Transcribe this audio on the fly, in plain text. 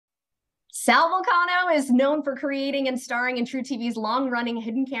Sal Vulcano is known for creating and starring in True TV's long-running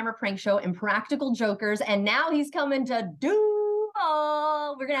hidden camera prank show, Impractical Jokers, and now he's coming to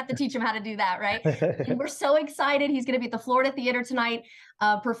Duval. We're gonna have to teach him how to do that, right? And we're so excited. He's gonna be at the Florida Theater tonight,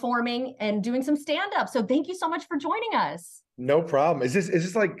 performing and doing some stand-up. So thank you so much for joining us. No problem. Is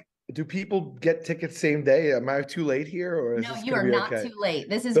this like, do people get tickets same day? Am I too late here, or is No, this you gonna are be not okay? too late.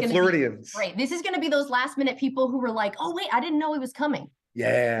 This is The going to be Floridians. great. This is going to be those last minute people who were like, oh, wait, I didn't know he was coming.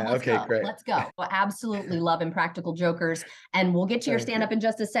 Yeah. Let's Okay, go. great. Let's go. Well, absolutely love Impractical Jokers. And we'll get to your Thank stand up you. in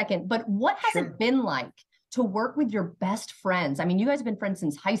just a second. But what has Sure. it been like to work with your best friends? I mean, you guys have been friends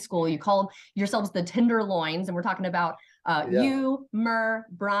since high school. You call yourselves the Tenderloins, and we're talking about Yeah. you, Murr,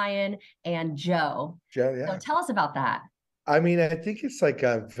 Brian, and Joe. Joe, So yeah. tell us about that. I mean, I think it's like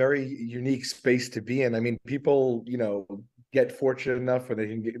a very unique space to be in. I mean, people, get fortunate enough where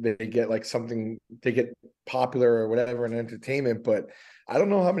they get like something, they get popular or whatever in entertainment. But I don't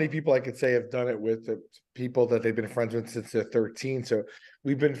know how many people I could say have done it with the people that they've been friends with since they're 13. So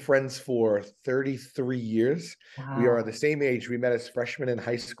we've been friends for 33 years. We are Wow. the same age. We met as freshmen in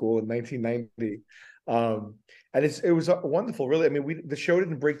high school in 1990. And it was wonderful, really. I mean, the show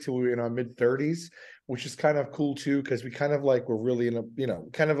didn't break till we were in our mid 30s, which is kind of cool too, because we kind of like were really in a,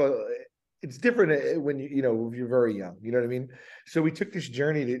 kind of a, it's different when if you're very young, you know what I mean? So we took this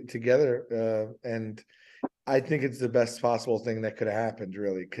journey together, and I think it's the best possible thing that could have happened,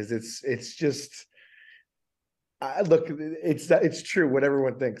 really, because it's just, look, it's true what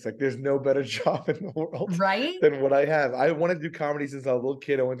everyone thinks. Like, there's no better job in the world Right? than what I have. I wanted to do comedy since I was a little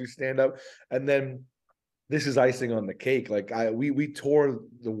kid. I wanted to do stand up, and then this is icing on the cake. Like, we toured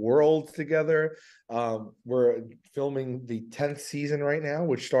the world together. We're filming the 10th season right now,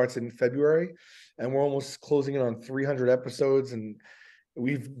 which starts in February, and we're almost closing in on 300 episodes. And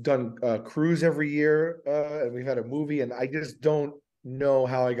we've done a cruise every year, and we've had a movie. And I just don't know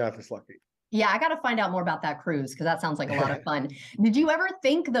how I got this lucky. Yeah, I got to find out more about that cruise because that sounds like a lot of fun. Did you ever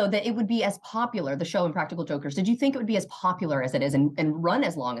think, though, that it would be as popular, the show Impractical Jokers? Did you think it would be as popular as it is and run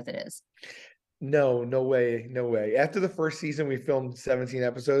as long as it is? No, no way, no way. After the first season, we filmed 17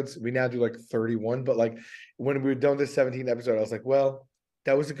 episodes. We now do like 31. But like, when we were done this 17th episode, I was like, well,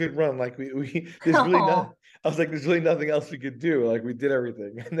 that was a good run. Like, we there's really Oh, not. I was like, there's really nothing else we could do. Like, we did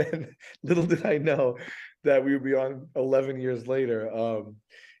everything. And then little did I know that we would be on 11 years later.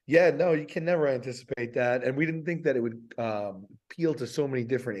 Yeah, no, you can never anticipate that. And we didn't think that it would appeal to so many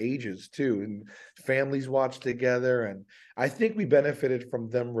different ages too. And families watch together. And I think we benefited from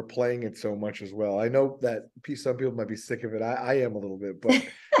them replaying it so much as well. I know that some people might be sick of it. I am a little bit, but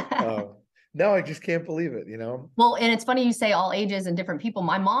no, I just can't believe it. well, and it's funny you say all ages and different people.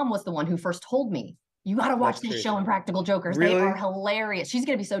 My mom was the one who first told me, you got to watch That's this show crazy. Impractical Jokers. They are Really? hilarious. She's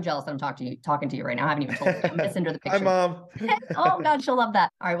going to be so jealous that I'm talking to you right now. I haven't even told her. I'm going to send her the Hi, picture. Mom. Oh God, she'll love that.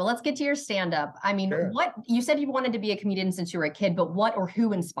 All right, well, let's get to your stand-up. I mean, Sure. what you said you wanted to be a comedian since you were a kid, but what or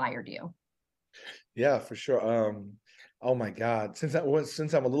who inspired you? Yeah, for sure. Oh my God. Since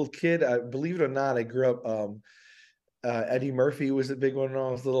I'm a little kid, believe it or not, I grew up. Eddie Murphy was a big one when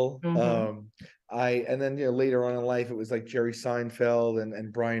I was little. Mm-hmm. And then later on in life it was like Jerry Seinfeld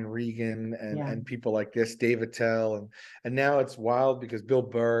and Brian Regan Yeah. and people like this, Dave Attell, and now it's wild because Bill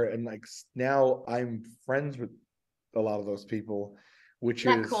Burr, and like now I'm friends with a lot of those people, which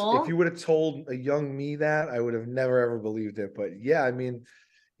Isn't that is, if you cool? would have told a young me that, I would have never ever believed it. But yeah, I mean,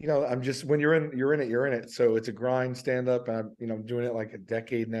 I'm just, when you're in it. So it's a grind, stand up, and I'm doing it like a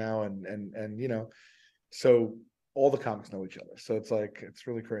decade now, and so all the comics know each other. So it's like, it's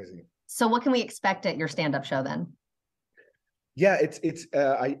really crazy. So what can we expect at your stand-up show then? Yeah,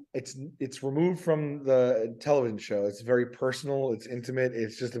 it's removed from the television show. It's very personal, it's intimate,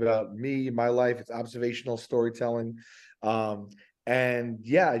 it's just about me, my life, it's observational storytelling. And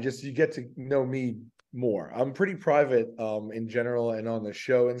yeah, you get to know me more. I'm pretty private in general and on the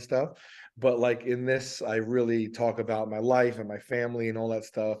show and stuff. But like in this, I really talk about my life and my family and all that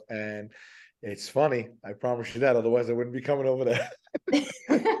stuff. And it's funny. I promise you that. Otherwise, I wouldn't be coming over there.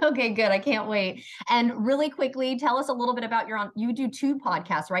 Okay, good. I can't wait. And really quickly, tell us a little bit about you do two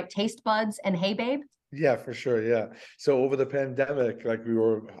podcasts, right? Taste Buds and Hey Babe. Yeah, for sure. Yeah. So over the pandemic, like, we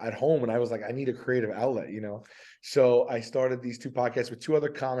were at home and I was like, I need a creative outlet. So I started these two podcasts with two other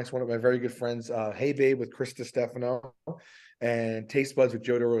comics, one of my very good friends, Hey Babe with Chris Stefano, and Taste Buds with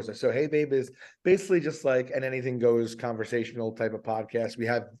Joe DeRosa. So Hey Babe is basically just like an anything goes conversational type of podcast. We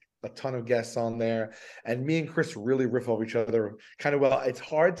have a ton of guests on there, and me and Chris really riff off each other kind of well. It's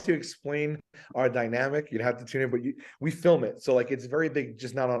hard to explain our dynamic. You'd have to tune in, but we film it. So like, it's very big,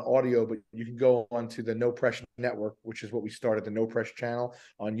 just not on audio, but you can go onto the No Press Network, which is what we started, the No Press channel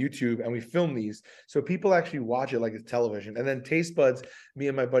on YouTube, and we film these. So people actually watch it like it's television. And then Taste Buds, me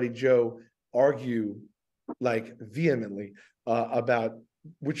and my buddy Joe, argue like vehemently about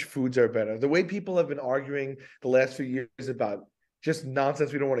which foods are better. The way people have been arguing the last few years about just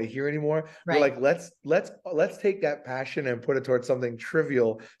nonsense we don't want to hear anymore. We're like, let's take that passion and put it towards something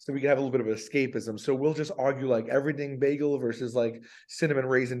trivial so we can have a little bit of escapism. So we'll just argue like everything bagel versus like cinnamon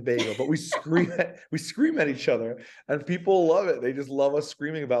raisin bagel, but we scream at each other, and people love it. They just love us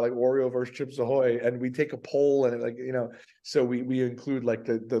screaming about like Oreo versus Chips Ahoy, and we take a poll and like, you know, so we include like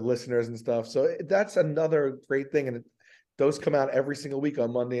the listeners and stuff. So that's another great thing. And those come out every single week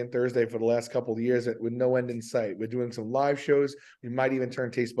on Monday and Thursday for the last couple of years with no end in sight. We're doing some live shows. We might even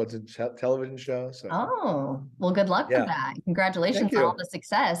turn Taste Buds into television shows. So. Oh, well, good luck with that. Congratulations on all the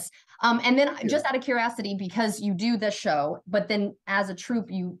success. And then just out of curiosity, because you do the show, but then as a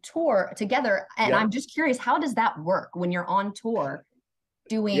troupe, you tour together. And I'm just curious, how does that work when you're on tour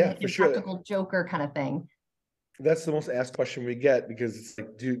doing Impractical Joker kind of thing? That's the most asked question we get, because it's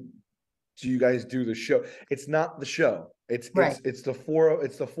like, do you guys do the show? It's not the show. It's the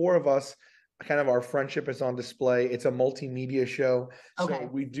four of us. Kind of our friendship is on display. It's a multimedia show. So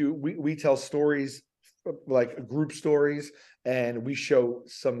we tell stories, like group stories, and we show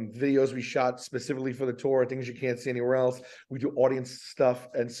some videos we shot specifically for the tour, things you can't see anywhere else. We do audience stuff.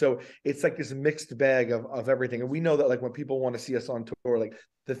 And so it's like this mixed bag of everything. And we know that like when people want to see us on tour, like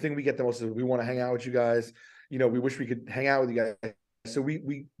the thing we get the most is we want to hang out with you guys. You know, we wish we could hang out with you guys. So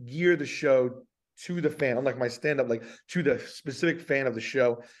we gear the show to the fan, unlike my stand-up, like to the specific fan of the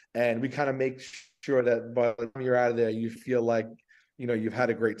show. And we kind of make sure that by the time you're out of there, you feel like, you know, you've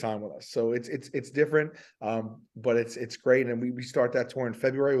had a great time with us. So it's different, but it's great. And we start that tour in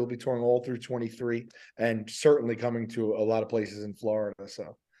February. We'll be touring all through 23 and certainly coming to a lot of places in Florida.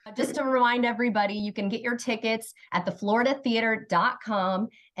 So just to remind everybody, you can get your tickets at thefloridatheater.com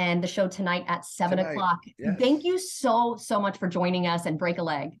and the show tonight at 7 o'clock. Yes. Thank you so much for joining us, and break a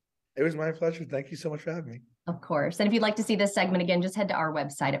leg. It was my pleasure. Thank you so much for having me. Of course. And if you'd like to see this segment again, just head to our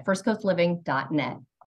website at firstcoastliving.net.